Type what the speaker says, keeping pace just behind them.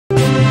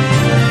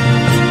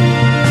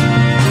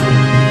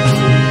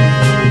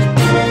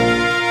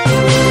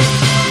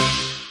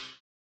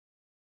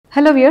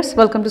Hello viewers,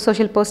 welcome to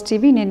social post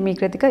TV. నేను మీ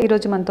కృతిక.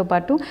 ఈరోజు మనతో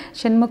పాటు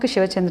షణ్ముఖ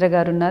శివ చంద్ర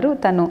గారు ఉన్నారు.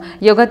 తను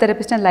yoga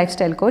therapist and life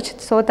style coach.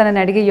 So తనని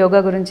అడిగి యోగా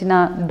గురించిన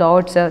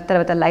డౌట్స్,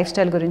 తర్వాత లైఫ్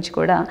స్టైల్ గురించి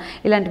కూడా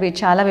ఇలాంటివి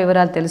చాలా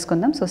వివరాలు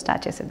తెలుసుకుందాం. సో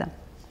స్టార్ట్ చేసేద్దాం.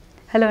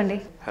 హలో అండి.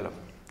 హలో,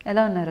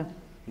 ఎలా ఉన్నారు?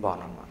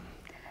 బాగున్నాను.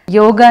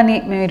 యోగాని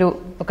మీరు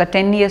ఒక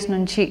 10 years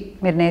నుంచి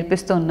మీరు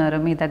నేర్పిస్తూ ఉన్నారు.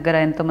 మీ దగ్గర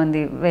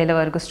ఎంతోమంది వేల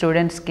వరకు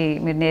స్టూడెంట్స్కి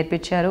మీరు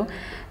నేర్పించారు.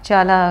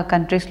 చాలా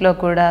కంట్రీస్లో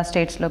కూడా,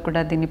 స్టేట్స్లో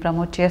కూడా దీన్ని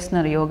ప్రమోట్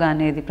చేస్తున్నారు. యోగా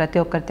అనేది ప్రతి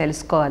ఒక్కరు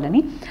తెలుసుకోవాలని.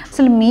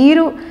 అసలు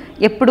మీరు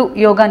ఎప్పుడు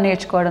యోగా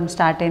నేర్చుకోవడం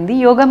స్టార్ట్ అయింది?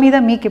 యోగా మీద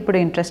మీకు ఎప్పుడు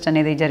ఇంట్రెస్ట్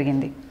అనేది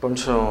జరిగింది?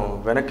 కొంచెం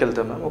వెనక్కి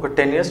వెళ్తే మ్యామ్, ఒక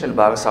 10 years నేను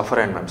బాగా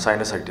సఫర్ అయ్యాను ma'am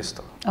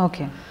సైనసైటిస్తో.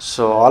 Okay.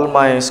 So all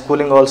my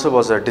schooling also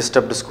was a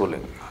disturbed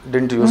schooling.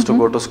 Didn't used to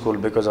go to school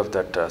because of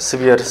that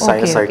severe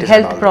sinusitis.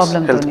 Health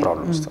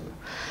problems.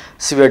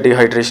 Severe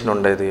dehydration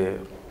ఉండేది,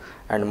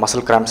 అండ్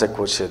మసిల్ క్రాంప్స్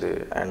ఎక్కువ వచ్చేది,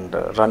 and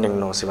running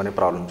nose, ఇవన్నీ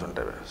problems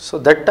ఉండేవి. So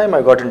that time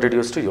I got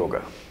introduce to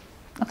yoga.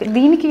 Okay,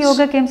 దీనికి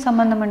యోగాకి ఏం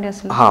సంబంధం అండి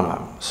అసలు?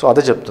 మ్యామ్, సో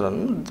అదే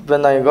చెప్తున్నాను.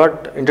 When I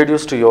got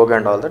introduce to yoga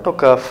and all that,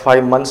 ఒక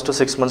 5 months to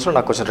 6 monthsలో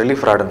నాకు కొంచెం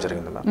రిలీఫ్ రావడం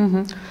జరిగింది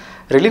మ్యామ్.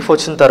 రిలీఫ్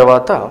వచ్చిన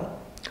తర్వాత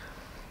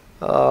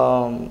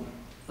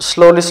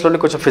స్లోలీ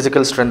కొంచెం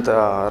ఫిజికల్ స్ట్రెంగ్త్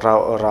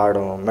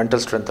రావడం,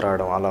 మెంటల్ స్ట్రెంగ్త్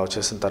రావడం, అలా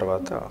వచ్చేసిన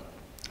తర్వాత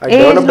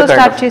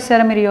స్టార్ట్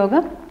చేశారా మీరు yoga?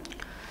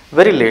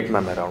 Very late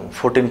ma'am, around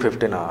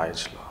 14-15 ఆ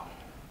ఏజ్లో,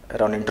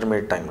 అరౌండ్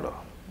ఇంటర్మీడియట్ టైంలో.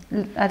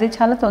 అది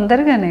చాలా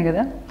తొందరగానే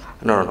కదా?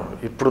 నో,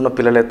 ఇప్పుడున్న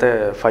పిల్లలైతే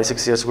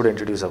 5-6 years కూడా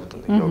ఇంట్రడ్యూస్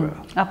అవుతుంది యోగా.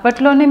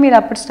 అప్పట్లోనే మీరు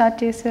అప్పుడు స్టార్ట్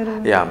చేశారు?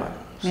 యా మ్యామ్,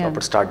 సో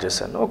అప్పుడు స్టార్ట్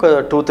చేశాను. ఒక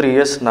 2-3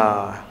 years నా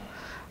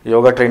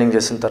యోగా ట్రైనింగ్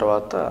చేసిన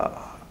తర్వాత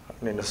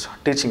నేను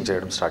టీచింగ్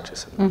చేయడం స్టార్ట్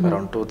చేశాను.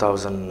 అరౌండ్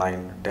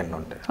 2009-10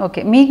 ఉంటే. ఓకే,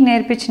 మీకు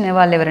నేర్పించిన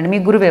వాళ్ళు ఎవరండి? మీ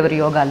గురువు ఎవరు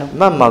యోగాలో?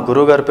 మ్యామ్, మా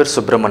గురువు గారి పేరు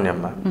సుబ్రహ్మణ్యం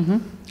మ్యామ్.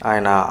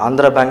 ఆయన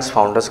Andhra banks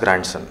founders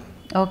grand son.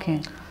 Okay.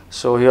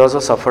 So he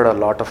also suffered a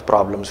lot of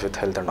problems with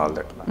health and all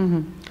that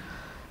ma'am.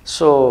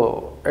 So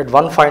at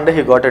one fine day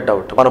he got a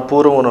doubt. మన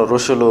పూర్వమును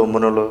ఋషులు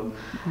మునులు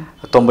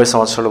 90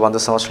 సంవత్సరాలు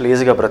 100 సంవత్సరాలు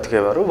ఈజీగా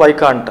బ్రతికేవారు, వై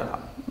కాంట్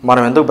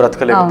మనం ఎందుకు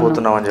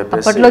బ్రతకలేకపోతున్నాం అని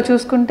చెప్పేసి. అప్పట్లో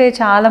చూసుకుంటే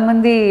చాలా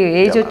మంది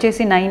ఏజ్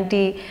వచ్చేసి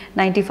 90,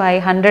 95,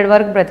 100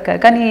 వరకు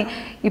బ్రతికారు. కానీ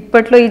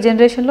ఇప్పట్లో ఈ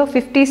జనరేషన్లో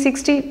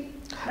 50-60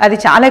 అది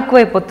చాలా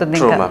ఎక్కువ అయిపోతుంది.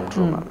 True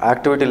ma'am.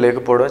 యాక్టివిటీ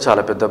లేకపోవడం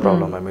చాలా పెద్ద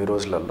ప్రాబ్లం మ్యామ్ ఈ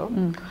రోజులలో.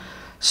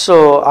 సో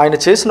ఆయన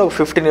చేసిన ఒక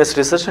 15 years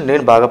రీసెర్చ్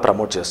నేను బాగా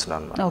ప్రమోట్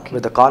చేస్తున్నాను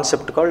with the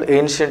concept called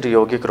ancient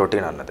yogic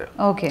routine అన్నది.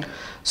 ఓకే.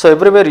 సో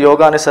ఎవ్రీవేర్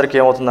యోగా అనేసరికి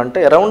ఏమవుతుందంటే,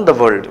 అరౌండ్ ద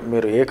వరల్డ్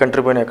మీరు ఏ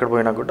కంట్రీ పోయినా ఎక్కడ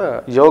పోయినా కూడా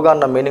యోగా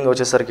అన్న మీనింగ్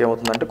వచ్చేసరికి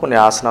ఏమవుతుందంటే, కొన్ని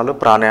ఆసనాలు,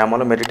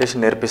 ప్రాణాయామాలు,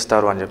 మెడిటేషన్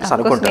నేర్పిస్తారు అని చెప్పేసి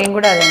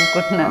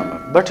అనుకుంటాను.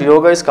 But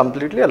yoga is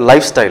completely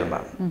life style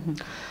ma'am.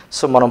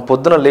 So మనం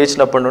పొద్దున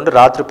లేచినప్పటి నుండి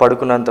రాత్రి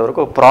పడుకునేంత వరకు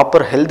ఒక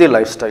proper healthy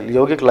life style,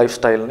 yogic life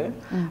స్టైల్ని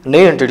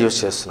నేను ఇంట్రడ్యూస్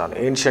చేస్తున్నాను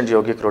ఏన్షియంట్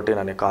యోగిక్ రొటీన్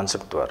అనే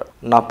కాన్సెప్ట్ ద్వారా.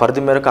 నా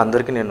పరిధి మేరకు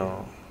అందరికీ నేను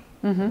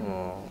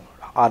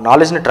ఆ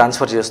నాలెడ్జ్ని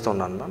ట్రాన్స్ఫర్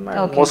చేస్తున్నాను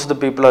ma'am. Most of the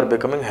people are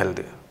becoming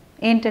healthy.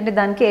 ఏంటంటే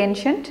దానికి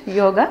ancient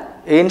yoga,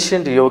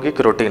 ancient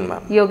yogic routine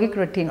ma'am. Yogic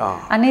routine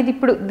అనేది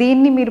ఇప్పుడు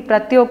దీన్ని మీరు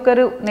ప్రతి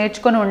ఒక్కరు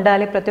నేర్చుకొని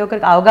ఉండాలి, ప్రతి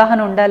ఒక్కరికి అవగాహన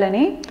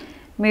ఉండాలని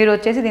మీరు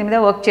వచ్చేసి దీని మీద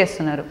వర్క్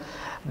చేస్తున్నారు.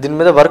 దీని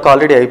మీద వర్క్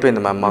ఆల్రెడీ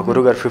అయిపోయింది మ్యామ్. మా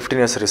గురువు గారు 15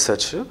 years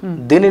రీసెర్చ్,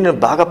 దీన్ని నేను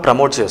బాగా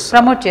ప్రమోట్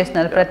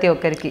చేస్తున్నారు.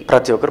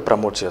 ప్రతి ఒక్కరు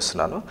ప్రమోట్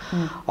చేస్తున్నాను.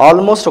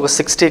 ఆల్మోస్ట్ ఒక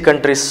 60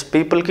 countries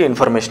పీపుల్కి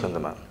ఇన్ఫర్మేషన్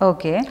ఉంది మ్యామ్.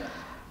 ఓకే.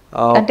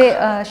 అంటే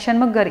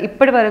షణ్ముఖ్ గారు,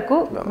 ఇప్పటి వరకు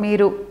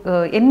మీరు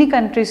ఎన్ని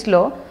కంట్రీస్లో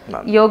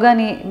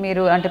యోగాని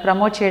మీరు అంటే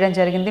ప్రమోట్ చేయడం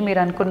జరిగింది? మీరు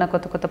అనుకున్న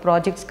కొత్త కొత్త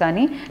ప్రాజెక్ట్స్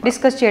కానీ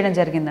డిస్కస్ చేయడం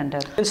జరిగింది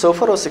అంటారు? నేను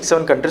సోఫర్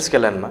 6-7 countries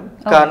వెళ్ళాను మ్యామ్.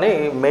 కానీ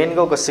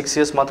మెయిన్గా ఒక 6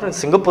 years మాత్రం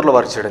నేను సింగపూర్లో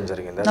వర్క్ చేయడం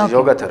జరిగింది యాజ్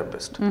యోగా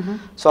థెరపిస్ట్.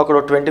 సో అక్కడ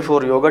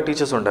 24 యోగా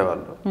టీచర్స్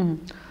ఉండేవాళ్ళు.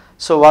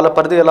 సో వాళ్ళ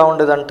పరిధి ఎలా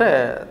ఉండేదంటే,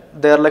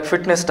 they are like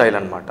fitness style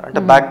అనమాట. అంటే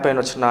బ్యాక్ పెయిన్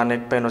వచ్చినా,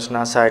 నెక్ పెయిన్ వచ్చినా,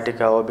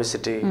 సయాటికా,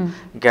 ఒబెసిటీ,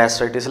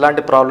 గ్యాస్ట్రైటిస్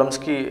ఇలాంటి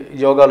ప్రాబ్లమ్స్కి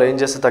యోగాలో ఏం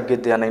చేస్తే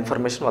తగ్గిద్ది అన్న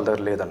ఇన్ఫర్మేషన్ వాళ్ళ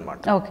దగ్గర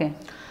లేదనమాట. Okay.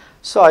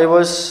 So I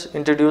was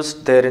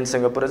introduced there in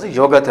Singapore as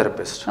yoga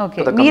therapist.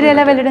 మీరు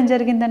ఎలా వెళ్ళడం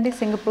జరిగిందండి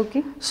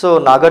సింగపూర్కి? సో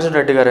నాగార్జున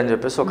రెడ్డి గారు అని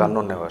చెప్పేసి ఒక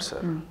అన్న ఉండేవారు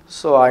సార్.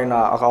 సో ఆయన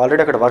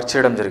ఆల్రెడీ అక్కడ వర్క్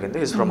చేయడం జరిగింది.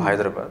 Is from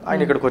Hyderabad. ఆయన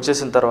ఇక్కడికి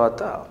వచ్చేసిన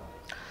తర్వాత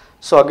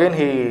so again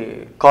he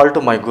call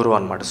to my గురు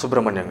అనమాట,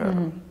 సుబ్రహ్మణ్యం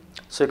గారు.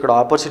 సో ఇక్కడ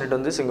ఆపర్చునిటీ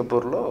ఉంది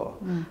సింగపూర్లో,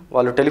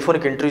 వాళ్ళు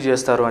టెలిఫోన్కి ఇంటర్వ్యూ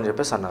చేస్తారు అని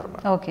చెప్పేసి అన్నారు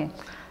మ్యామ్. ఓకే.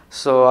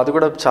 సో అది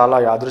కూడా చాలా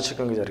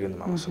యాదృచ్ఛికంగా జరిగింది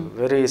ma'am. So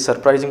very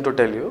surprising to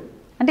tell you.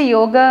 అంటే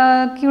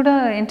యోగాకి కూడా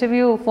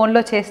ఇంటర్వ్యూ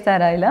ఫోన్లో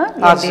చేస్తారా? ఇలా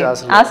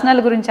ఆసనాల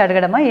గురించి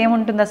అడగడమా?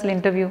 ఏముంటుంది అసలు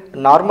ఇంటర్వ్యూ?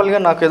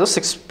 నార్మల్గా నాకు ఏదో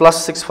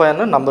 6+65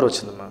 అన్న నంబర్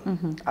వచ్చింది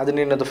మ్యామ్. అది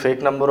నేను ఏదో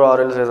ఫేక్ నెంబర్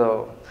ఆర్ ఏదో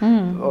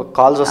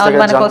కాల్స్ వస్తాయి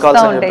కదా, జంక్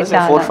కాల్స్ అని చెప్పేసి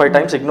 4-5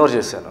 times ఇగ్నోర్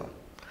చేశాను.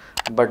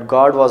 But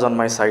God was on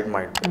my side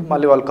mind.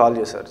 మళ్ళీ వాళ్ళు కాల్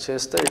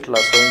చేస్తే ఇట్లా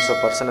so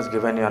person is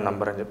given you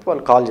number అని చెప్పి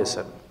వాళ్ళు కాల్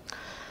చేశారు.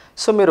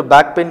 సో మీరు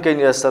బ్యాక్ పెయిన్కి ఏం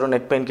చేస్తారు,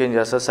 నెక్ పెయిన్కి ఏం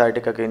చేస్తారు,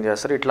 సయాటికాకి ఏం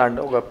చేస్తారు,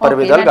 ఇట్లాంటి ఒక 10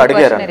 విధాలుగా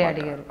అడిగారు.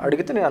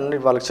 అడిగితే నేను అన్ని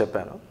వాళ్ళకి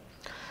చెప్పాను.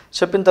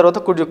 చెప్పిన తర్వాత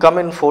could you come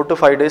in 4 to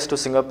 5 days to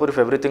Singapore if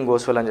everything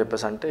goes well అని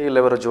చెప్పేసి అంటే, వీళ్ళు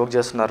ఎవరో జోక్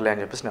చేస్తున్నారులే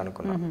అని చెప్పేసి నేను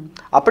అనుకున్నాను.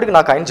 అప్పటికి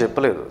నాకు ఆయన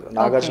చెప్పలేదు,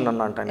 నాగార్జున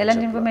అన్న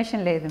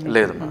అంటే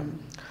లేదు.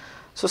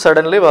 సో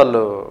సడన్లీ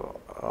వాళ్ళు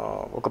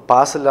ఒక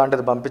పాస్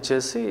లాంటిది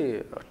పంపించేసి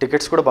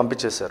టికెట్స్ కూడా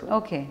పంపించేశారు.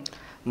 Okay.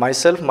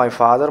 Myself, my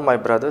father, my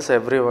brothers,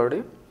 everybody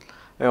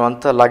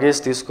మేమంతా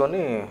లగేజ్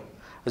తీసుకొని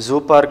జూ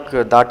పార్క్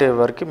దాటే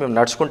వరకు మేము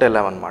నడుచుకుంటూ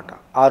వెళ్ళామన్నమాట.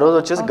 ఆ రోజు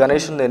వచ్చేసి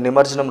గణేష్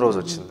నిమజ్జనం రోజు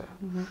వచ్చింది.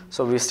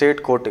 సో వీ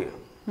స్టేట్ కోటి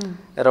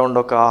అరౌండ్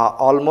ఒక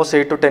ఆల్మోస్ట్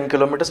 8 to 10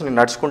 kilometers నేను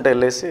నడుచుకుంటూ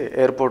వెళ్ళేసి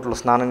ఎయిర్పోర్ట్లో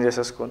స్నానం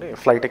చేసేసుకొని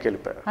ఫ్లైట్కి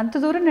వెళ్ళిపోయాను. అంత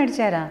దూరం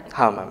నడిచారా?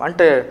 మ్యామ్,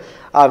 అంటే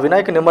ఆ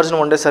వినాయక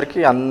నిమజ్జనం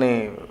ఉండేసరికి అన్ని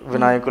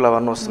వినాయకులు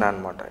అవన్నీ వస్తున్నాయి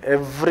అనమాట.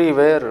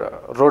 Everywhere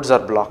roads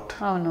are blocked.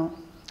 అవును.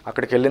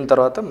 అక్కడికి వెళ్ళిన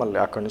తర్వాత మళ్ళీ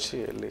అక్కడి నుంచి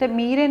వెళ్ళి.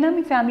 మీరేనా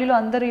మీ ఫ్యామిలీలో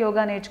అందరూ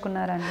యోగా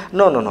నేర్చుకున్నారా?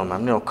 నో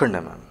మ్యామ్, నేను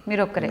ఒక్కడే మ్యామ్.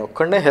 మీరు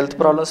ఒక్కడే హెల్త్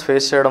ప్రాబ్లమ్స్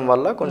ఫేస్ చేయడం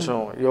వల్ల కొంచెం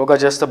యోగా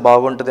చేస్తే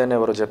బాగుంటుంది అని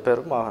ఎవరు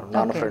చెప్పారు, మా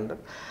నాన్న friend.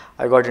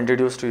 I got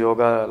introduced to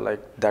yoga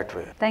like that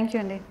way. Thank you,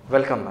 Andy.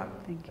 Welcome, ma'am.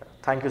 Thank you.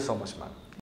 Thank you so much, ma'am.